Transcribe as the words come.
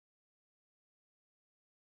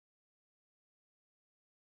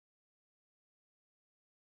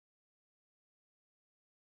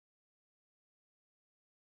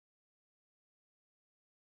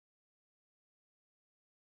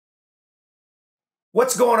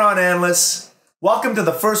What's going on, analysts? Welcome to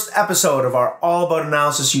the first episode of our All About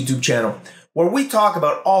Analysis YouTube channel, where we talk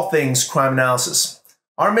about all things crime analysis.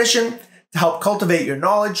 Our mission, to help cultivate your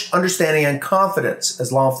knowledge, understanding, and confidence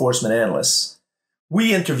as law enforcement analysts.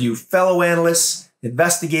 We interview fellow analysts,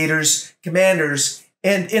 investigators, commanders,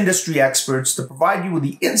 and industry experts to provide you with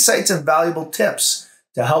the insights and valuable tips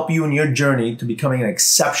to help you in your journey to becoming an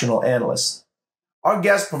exceptional analyst. Our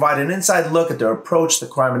guests provide an inside look at their approach to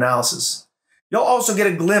crime analysis. You'll also get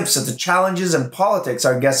a glimpse at the challenges and politics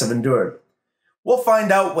our guests have endured. We'll find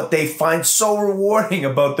out what they find so rewarding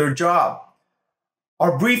about their job.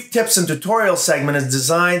 Our brief tips and tutorial segment is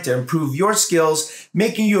designed to improve your skills,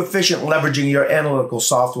 making you efficient leveraging your analytical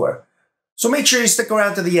software. So make sure you stick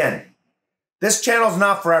around to the end. This channel is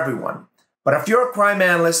not for everyone, but if you're a crime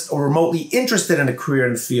analyst or remotely interested in a career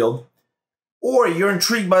in the field, or you're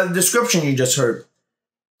intrigued by the description you just heard,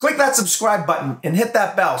 click that subscribe button and hit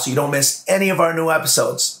that bell so you don't miss any of our new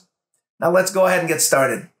episodes. Now let's go ahead and get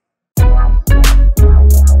started.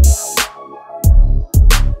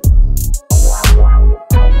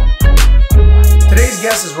 Today's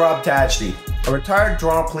guest is Robert Tajti, a retired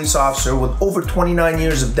Toronto police officer with over 29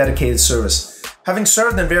 years of dedicated service. Having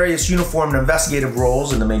served in various uniformed investigative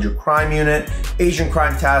roles in the Major Crime Unit, Asian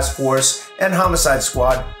Crime Task Force, and Homicide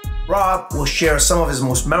Squad, Rob will share some of his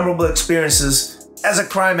most memorable experiences as a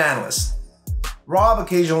crime analyst. Rob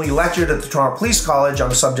occasionally lectured at the Toronto Police College on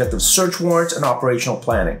the subject of search warrants and operational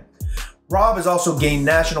planning. Rob has also gained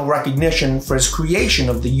national recognition for his creation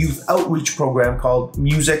of the youth outreach program called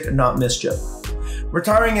Music Not Mischief.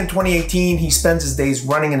 Retiring in 2018, he spends his days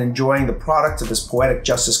running and enjoying the product of his Poetic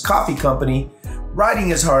Justice Coffee Company, riding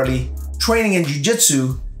his Harley, training in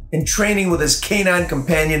jiu-jitsu, and training with his canine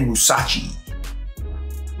companion Musashi.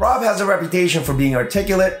 Rob has a reputation for being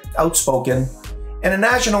articulate, outspoken, and a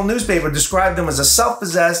national newspaper described him as a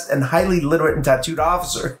self-possessed and highly literate and tattooed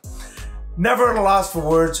officer. Never at a loss for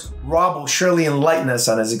words, Rob will surely enlighten us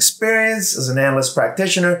on his experience as an analyst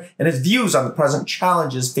practitioner and his views on the present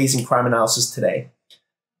challenges facing crime analysis today.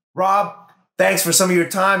 Rob, thanks for some of your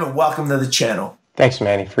time and welcome to the channel. Thanks,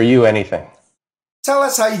 Manny. For you, anything. Tell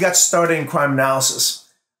us how you got started in crime analysis.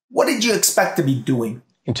 What did you expect to be doing?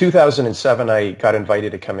 In 2007, I got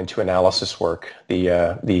invited to come into analysis work.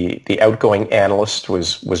 The outgoing analyst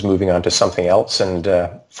was moving on to something else, and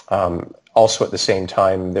also at the same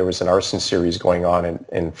time, there was an arson series going on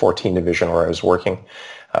in 14 Division where I was working,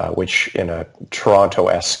 which in a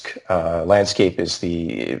Toronto-esque landscape is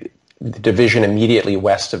the division immediately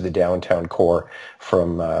west of the downtown core,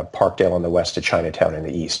 from Parkdale on the west to Chinatown in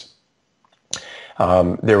the east.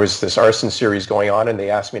 There was this arson series going on, and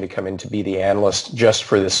they asked me to come in to be the analyst just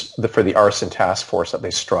for the arson task force that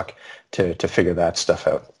they struck to figure that stuff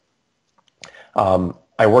out.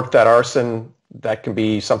 I worked that arson. That can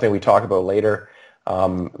be something we talk about later.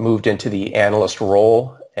 Moved into the analyst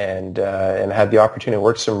role and had the opportunity to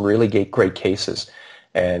work some really great cases.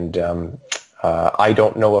 And I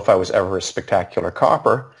don't know if I was ever a spectacular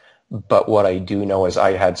copper, but what I do know is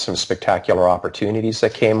I had some spectacular opportunities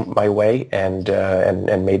that came my way and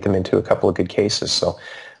made them into a couple of good cases. So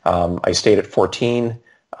I stayed at 14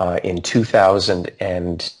 in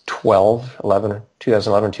 2011,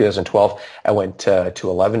 2012. I went to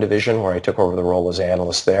 11 Division where I took over the role as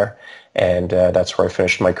analyst there, and that's where I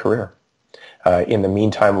finished my career. In the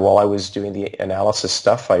meantime, while I was doing the analysis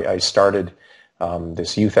stuff, I started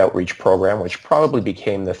this youth outreach program, which probably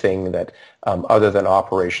became the thing that, other than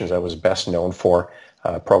operations, I was best known for.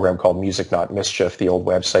 A program called Music Not Mischief. The old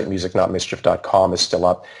website, musicnotmischief.com, is still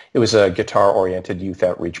up. It was a guitar-oriented youth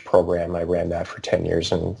outreach program. I ran that for 10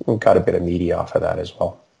 years and got a bit of media off of that as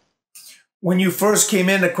well. When you first came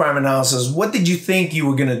into crime analysis, what did you think you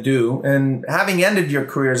were going to do? And having ended your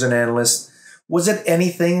career as an analyst, was it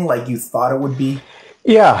anything like you thought it would be?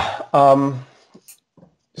 Yeah.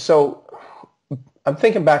 So I'm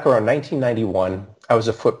thinking back around 1991. I was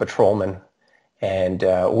a foot patrolman, and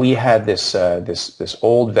we had this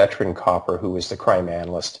old veteran copper who was the crime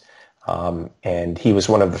analyst, and he was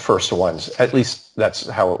one of the first ones. At least that's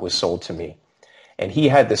how it was sold to me. And he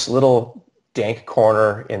had this little dank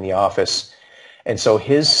corner in the office, and so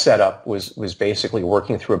his setup was basically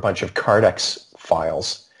working through a bunch of Cardex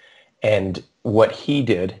files. And what he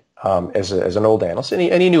did as an old analyst, and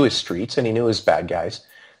he knew his streets and he knew his bad guys.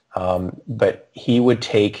 But he would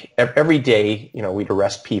take every day, we'd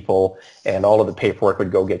arrest people and all of the paperwork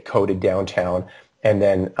would go get coded downtown. And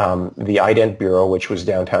then the Ident Bureau, which was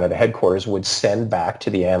downtown at the headquarters, would send back to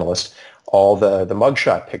the analyst all the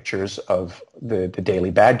mugshot pictures of the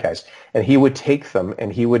daily bad guys. And he would take them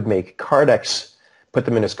and he would make Cardex, put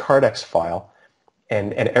them in his Cardex file,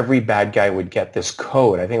 and every bad guy would get this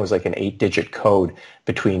code. I think it was like an 8-digit code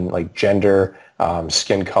between like gender,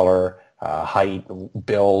 skin color, height,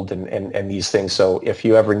 build, and these things. So if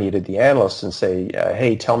you ever needed the analyst and say,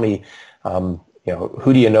 hey, tell me,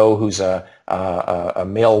 who do you know who's a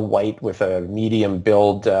male white with a medium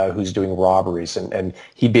build who's doing robberies, and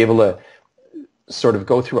he'd be able to sort of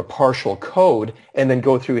go through a partial code and then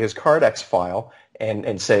go through his Cardex file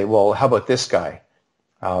and say, well, how about this guy?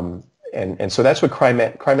 And so that's what crime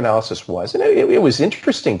analysis was. And it was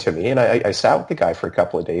interesting to me. And I sat with the guy for a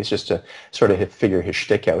couple of days just to sort of figure his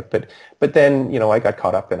shtick out. But then, I got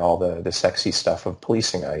caught up in all the sexy stuff of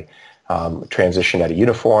policing. I transitioned out of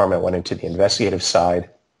uniform. I went into the investigative side,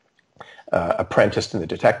 apprenticed in the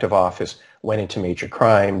detective office, went into major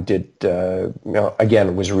crime,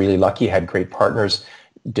 again, was really lucky, had great partners,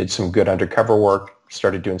 did some good undercover work,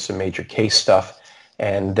 started doing some major case stuff.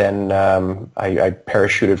 And then I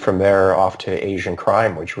parachuted from there off to Asian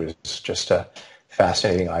crime, which was just a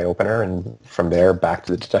fascinating eye-opener. And from there, back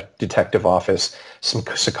to the detective office,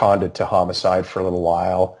 seconded to homicide for a little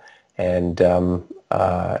while. And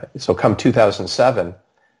so come 2007,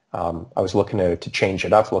 I was looking to change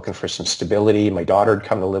it up, looking for some stability. My daughter had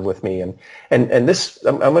come to live with me. And this,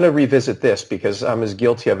 I'm going to revisit this because I'm as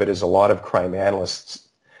guilty of it as a lot of crime analysts.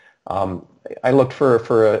 I looked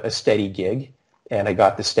for a steady gig. And I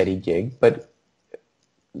got the steady gig, but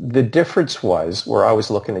the difference was where I was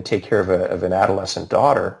looking to take care of an adolescent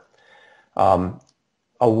daughter. A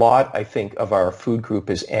lot, I think, of our food group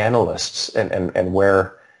is analysts, and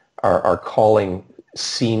where our calling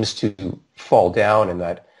seems to fall down in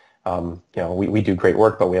that, we do great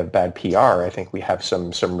work, but we have bad PR. I think we have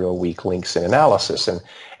some real weak links in analysis,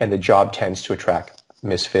 and the job tends to attract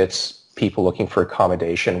misfits, people looking for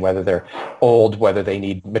accommodation, whether they're old, whether they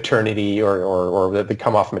need maternity or they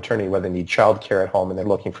come off maternity, whether they need childcare at home, and they're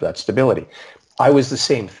looking for that stability. I was the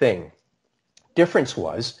same thing. Difference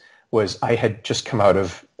was I had just come out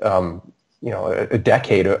of a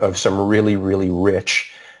decade of some really, really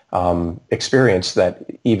rich experience that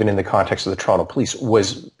even in the context of the Toronto Police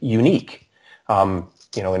was unique. In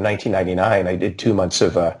 1999, I did 2 months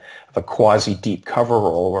of a quasi deep cover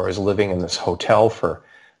role where I was living in this hotel for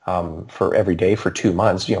every day for 2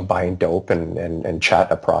 months, buying dope and chatting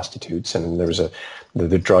to prostitutes, and there was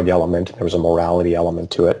the drug element, there was a morality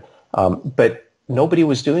element to it. But nobody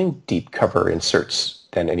was doing deep cover inserts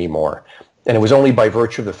then anymore. And it was only by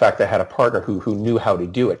virtue of the fact that I had a partner who knew how to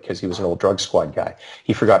do it because he was an old drug squad guy.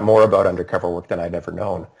 He forgot more about undercover work than I'd ever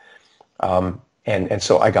known. And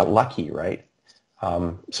so I got lucky, right?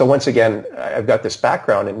 So once again, I've got this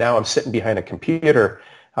background, and now I'm sitting behind a computer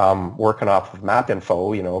working off of map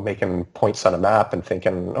info, making points on a map and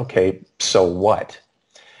thinking, okay, so what?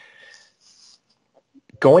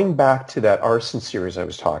 Going back to that arson series I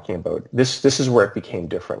was talking about, this is where it became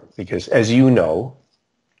different because, as you know,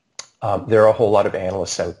 there are a whole lot of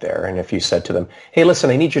analysts out there, and if you said to them, hey, listen,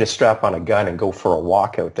 I need you to strap on a gun and go for a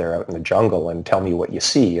walk out there out in the jungle and tell me what you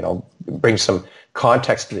see, bring some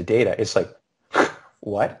context to the data, it's like,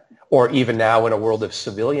 what? Or even now in a world of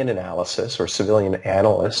civilian analysis or civilian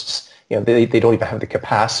analysts, they don't even have the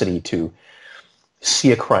capacity to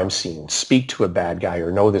see a crime scene, speak to a bad guy,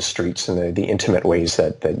 or know the streets in the intimate ways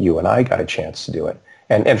that you and I got a chance to do it.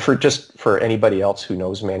 And for anybody else who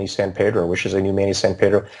knows Manny San Pedro, wishes I knew Manny San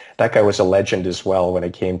Pedro, that guy was a legend as well when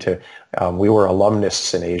it came to, we were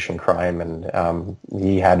alumnists in Asian crime, and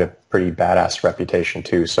he had a pretty badass reputation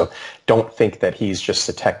too. So don't think that he's just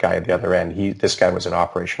the tech guy at the other end. This guy was an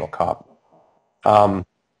operational cop.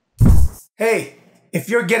 Hey, if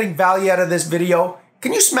you're getting value out of this video,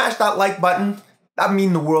 can you smash that like button? That'd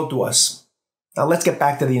mean the world to us. Now let's get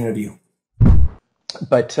back to the interview.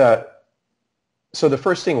 But so the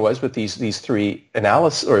first thing was with these three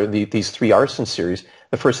analysis or these three arson series,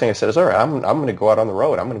 the first thing I said is, all right, I'm going to go out on the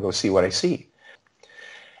road. I'm going to go see what I see.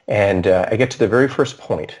 And I get to the very first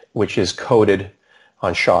point, which is coded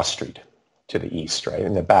on Shaw Street to the east, right,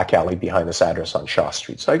 in the back alley behind this address on Shaw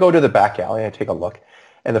Street. So I go to the back alley and I take a look.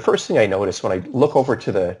 And the first thing I notice when I look over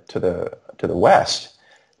to the west,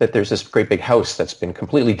 that there's this great big house that's been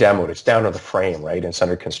completely demoed. It's down to the frame, right? It's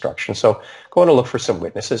under construction. So going to look for some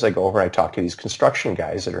witnesses. I go over and I talk to these construction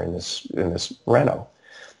guys that are in this reno.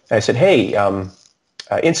 And I said, hey,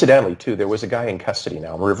 incidentally, too, there was a guy in custody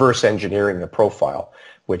now. I'm reverse engineering the profile,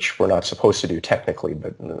 which we're not supposed to do technically,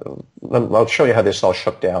 but I'll show you how this all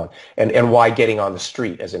shook down and why getting on the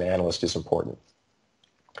street as an analyst is important.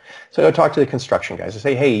 So I talk to the construction guys. I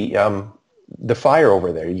say, hey, the fire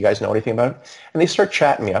over there, you guys know anything about it? And they start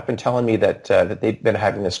chatting me up and telling me that they've been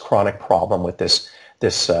having this chronic problem with this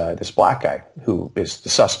black guy who is the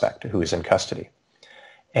suspect, who is in custody.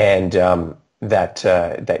 And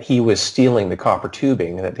that he was stealing the copper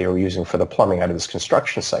tubing that they were using for the plumbing out of this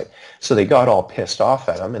construction site. So they got all pissed off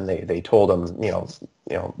at him, and they told him,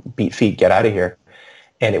 beat feet, get out of here.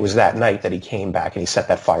 And it was that night that he came back and he set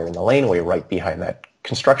that fire in the laneway right behind that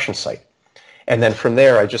construction site. And then from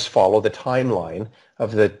there, I just follow the timeline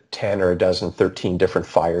of the 10 or a dozen, 13 different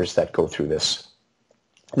fires that go through this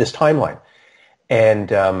timeline.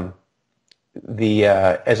 And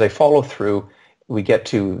as I follow through, we get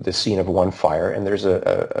to the scene of one fire, and there's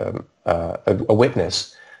a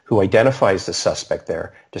witness who identifies the suspect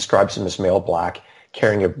there, describes him as male black,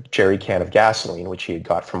 carrying a jerry can of gasoline, which he had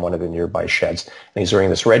got from one of the nearby sheds. And he's wearing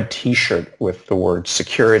this red T-shirt with the word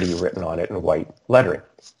security written on it in white lettering.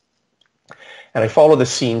 And I follow the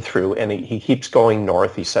scene through, and he keeps going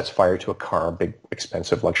north. He sets fire to a car, a big,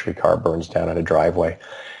 expensive luxury car, burns down on a driveway.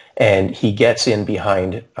 And he gets in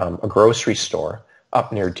behind a grocery store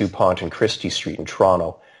up near DuPont and Christie Street in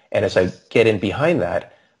Toronto. And as I get in behind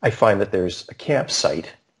that, I find that there's a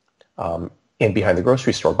campsite in behind the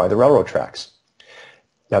grocery store by the railroad tracks.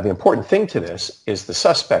 Now, the important thing to this is the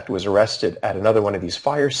suspect was arrested at another one of these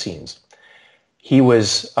fire scenes. He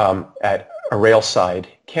was at a railside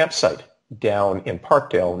campsite down in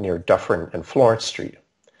Parkdale near Dufferin and Florence Street.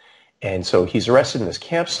 And so he's arrested in this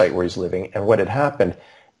campsite where he's living. And what had happened,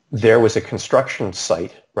 there was a construction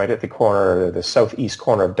site right at the corner, the southeast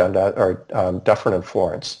corner of Dufferin and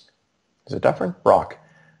Florence. Is it Dufferin? Brock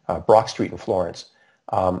Street in Florence.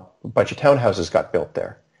 A bunch of townhouses got built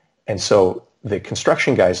there. And so the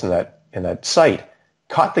construction guys in that site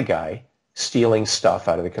caught the guy stealing stuff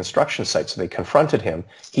out of the construction site. So they confronted him.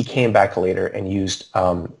 He came back later and used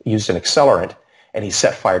an accelerant, and he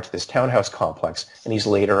set fire to this townhouse complex, and he's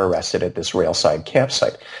later arrested at this railside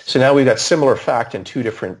campsite. So now we've got similar fact in two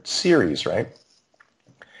different series, right?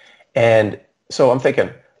 And so I'm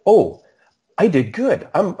thinking, oh, I did good.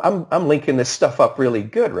 I'm linking this stuff up really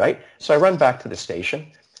good, right? So I run back to the station,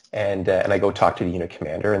 and I go talk to the unit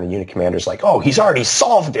commander, and the unit commander's like, oh, he's already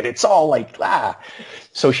solved it. It's all like, ah.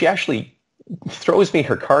 So she actually throws me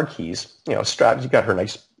her car keys, straps. You've got her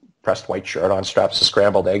nice pressed white shirt on, straps the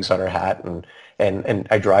scrambled eggs on her hat, and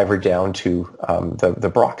I drive her down to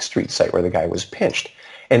the Brock Street site where the guy was pinched.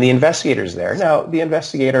 And the investigator's there. Now, the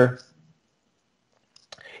investigator,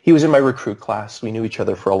 he was in my recruit class. We knew each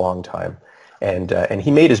other for a long time. And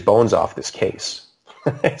he made his bones off this case.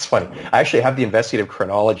 It's funny. I actually have the investigative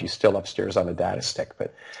chronology still upstairs on a data stick.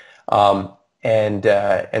 But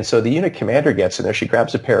and so the unit commander gets in there. She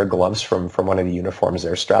grabs a pair of gloves from one of the uniforms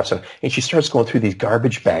there, straps them, and she starts going through these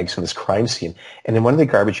garbage bags from this crime scene. And in one of the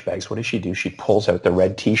garbage bags, what does she do? She pulls out the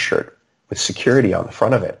red T-shirt with security on the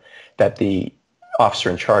front of it that the officer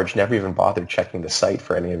in charge never even bothered checking the site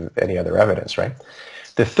for any other evidence, right?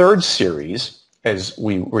 The third series, as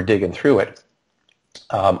we were digging through it,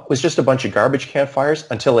 was just a bunch of garbage can fires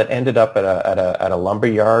until it ended up at a lumber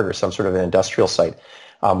yard or some sort of an industrial site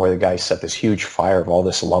where the guy set this huge fire of all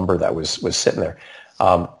this lumber that was sitting there.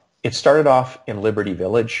 It started off in Liberty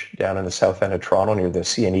Village down in the south end of Toronto near the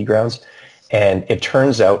CNE grounds, and it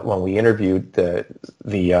turns out when we interviewed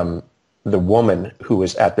the woman who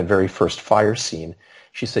was at the very first fire scene,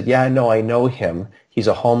 she said, yeah, no, I know him. He's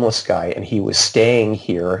a homeless guy, and he was staying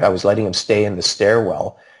here. I was letting him stay in the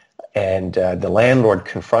stairwell, and the landlord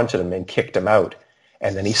confronted him and kicked him out.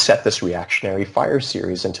 And then he set this reactionary fire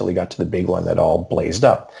series until he got to the big one that all blazed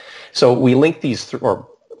up. So we linked these,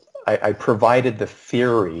 I provided the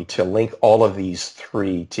theory to link all of these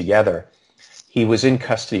three together. He was in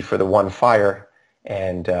custody for the one fire,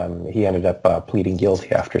 and he ended up pleading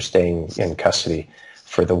guilty after staying in custody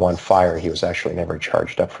for the one fire. He was actually never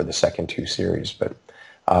charged up for the second two series. But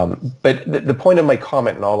the point of my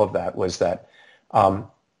comment in all of that was that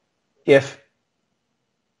if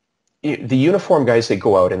the uniform guys, they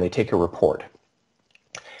go out and they take a report,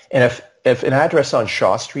 and if an address on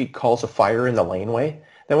Shaw Street calls a fire in the laneway,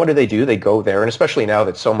 then what do? They go there, and especially now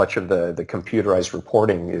that so much of the computerized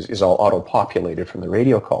reporting is all auto-populated from the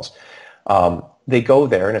radio calls, they go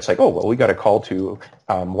there, and it's like, oh, well, we got a call to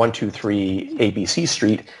 123 ABC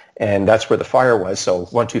Street, and that's where the fire was, so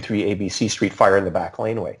 123 ABC Street, fire in the back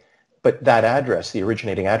laneway. But that address, the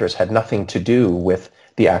originating address, had nothing to do with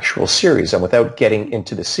the actual series. And without getting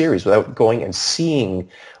into the series, without going and seeing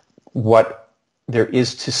what there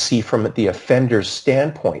is to see from the offender's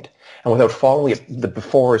standpoint, and without following the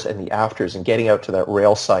befores and the afters and getting out to that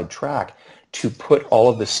railside track to put all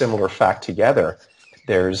of the similar fact together,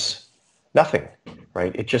 there's nothing,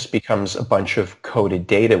 right? It just becomes a bunch of coded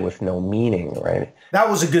data with no meaning, right? That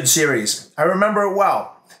was a good series. I remember it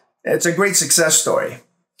well. It's a great success story.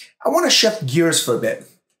 I want to shift gears for a bit.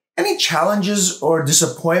 Any challenges or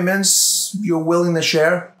disappointments you're willing to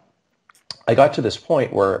share? I got to this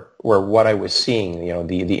point where what I was seeing,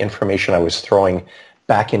 the information I was throwing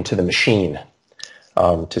back into the machine,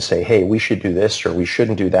 to say, hey, we should do this, or we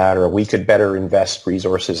shouldn't do that, or we could better invest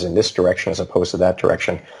resources in this direction as opposed to that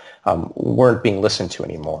direction, weren't being listened to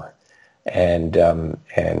anymore. And there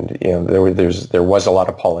was a lot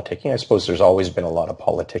of politicking. I suppose there's always been a lot of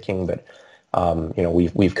politicking, but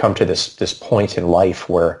we've come to this point in life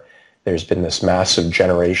where there's been this massive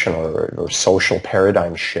generation or social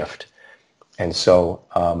paradigm shift. And so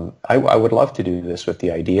I would love to do this with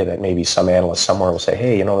the idea that maybe some analyst somewhere will say,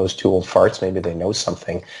 hey, those two old farts, maybe they know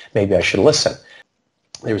something. Maybe I should listen.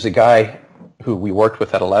 There was a guy who we worked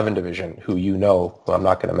with at 11 Division, who who I'm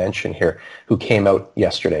not going to mention here, who came out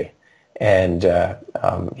yesterday. And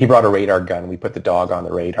he brought a radar gun. We put the dog on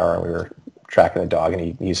the radar, and we were tracking the dog.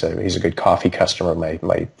 And he's a good coffee customer of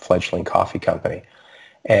my fledgling coffee company.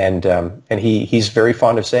 And he's very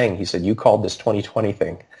fond of saying, he said, you called this 2020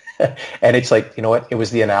 thing. And it's like, you know what? It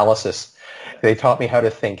was the analysis. They taught me how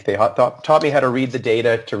to think. They taught me how to read the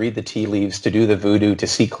data, to read the tea leaves, to do the voodoo, to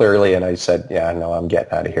see clearly. And I said, yeah, no, I'm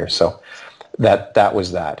getting out of here. So that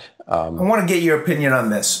was that. I want to get your opinion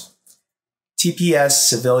on this.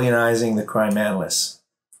 TPS civilianizing the crime analyst.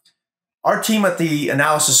 Our team at the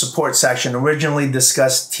analysis support section originally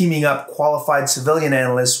discussed teaming up qualified civilian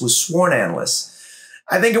analysts with sworn analysts.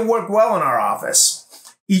 I think it worked well in our office.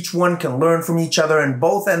 Each one can learn from each other and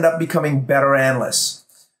both end up becoming better analysts.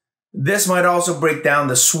 This might also break down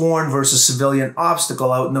the sworn versus civilian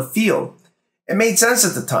obstacle out in the field. It made sense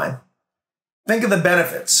at the time. Think of the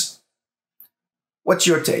benefits. What's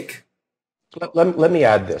your take? Let me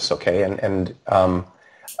add this, okay? And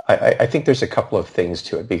I think there's a couple of things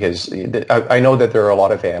to it, because I know that there are a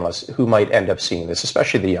lot of analysts who might end up seeing this,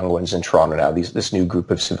 especially the young ones in Toronto now, this new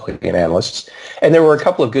group of civilian analysts. And there were a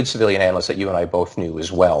couple of good civilian analysts that you and I both knew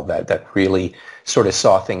as well that really sort of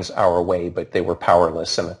saw things our way, but they were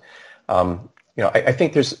powerless. And I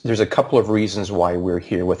think there's a couple of reasons why we're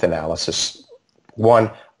here with analysis.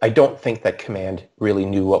 One, I don't think that command really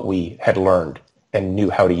knew what we had learned and knew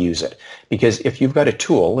how to use it. Because if you've got a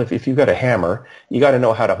tool, if you've got a hammer, you got to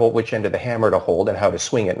know how to hold, which end of the hammer to hold and how to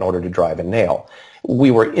swing it in order to drive a nail.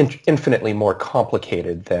 We were infinitely more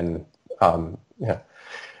complicated than,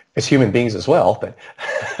 as human beings as well,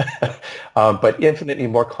 but infinitely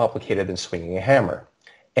more complicated than swinging a hammer.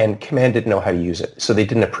 And command didn't know how to use it, so they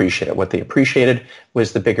didn't appreciate it. What they appreciated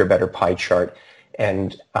was the bigger, better pie chart.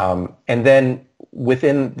 And then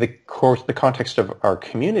within the context of our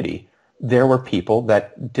community, there were people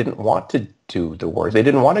that didn't want to do the work. They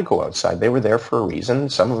didn't want to go outside. They were there for a reason.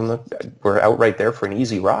 Some of them were outright there for an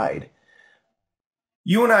easy ride.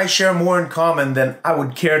 You and I share more in common than I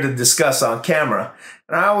would care to discuss on camera,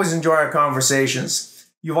 and I always enjoy our conversations.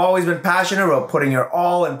 You've always been passionate about putting your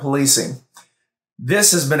all in policing.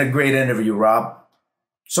 This has been a great interview, Rob.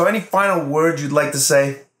 So any final words you'd like to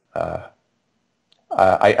say?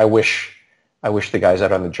 I wish the guys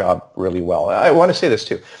out on the job really well. I want to say this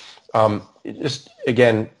too. Just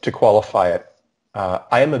again, to qualify it,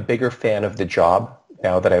 I am a bigger fan of the job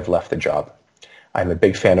now that I've left the job. I'm a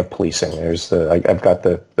big fan of policing. I've got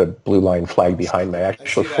the blue line flag behind me. I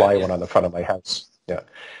actually fly one on the front of my house. Yeah.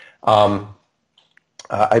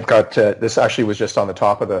 I've got, this actually was just on the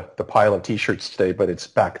top of the pile of t-shirts today, but it's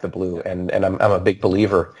back the blue. And I'm a big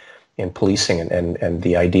believer in policing and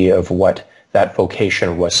the idea of what that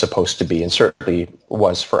vocation was supposed to be, and certainly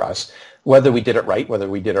was for us. Whether we did it right, whether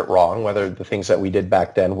we did it wrong, whether the things that we did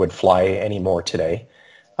back then would fly anymore today.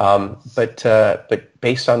 But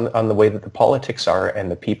based on the way that the politics are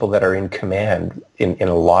and the people that are in command in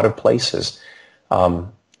a lot of places,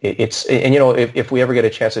 if we ever get a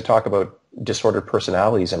chance to talk about disordered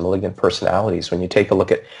personalities and malignant personalities, when you take a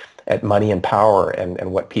look at money and power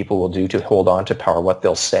and what people will do to hold on to power, what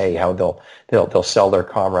they'll say, how they'll sell their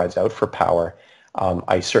comrades out for power,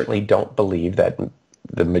 I certainly don't believe that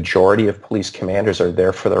the majority of police commanders are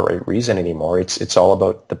there for the right reason anymore. It's all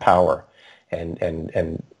about the power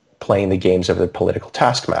and playing the games of the political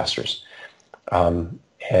taskmasters. I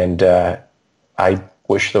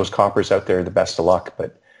wish those coppers out there the best of luck,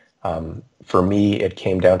 but for me, it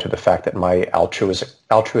came down to the fact that my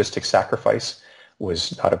altruistic sacrifice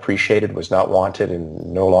was not appreciated, was not wanted,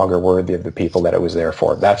 and no longer worthy of the people that it was there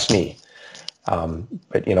for. That's me.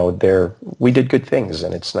 But we did good things,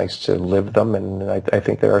 and it's nice to live them, and I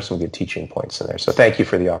think there are some good teaching points in there. So thank you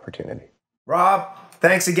for the opportunity. Rob,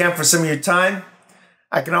 thanks again for some of your time.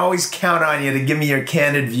 I can always count on you to give me your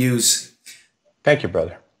candid views. Thank you,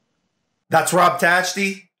 brother. That's Rob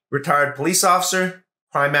Tajti, retired police officer,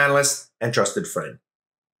 crime analyst, and trusted friend.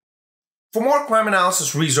 For more crime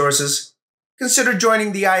analysis resources, consider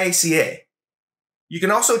joining the IACA. You can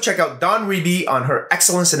also check out Dawn Reeby on her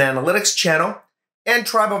Excellence in Analytics channel and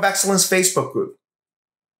Tribe of Excellence Facebook group.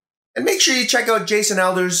 And make sure you check out Jason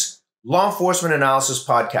Elder's Law Enforcement Analysis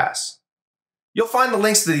podcast. You'll find the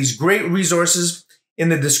links to these great resources in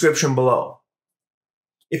the description below.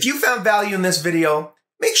 If you found value in this video,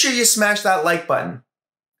 make sure you smash that like button.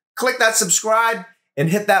 Click that subscribe and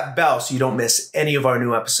hit that bell so you don't miss any of our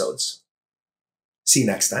new episodes. See you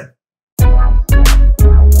next time.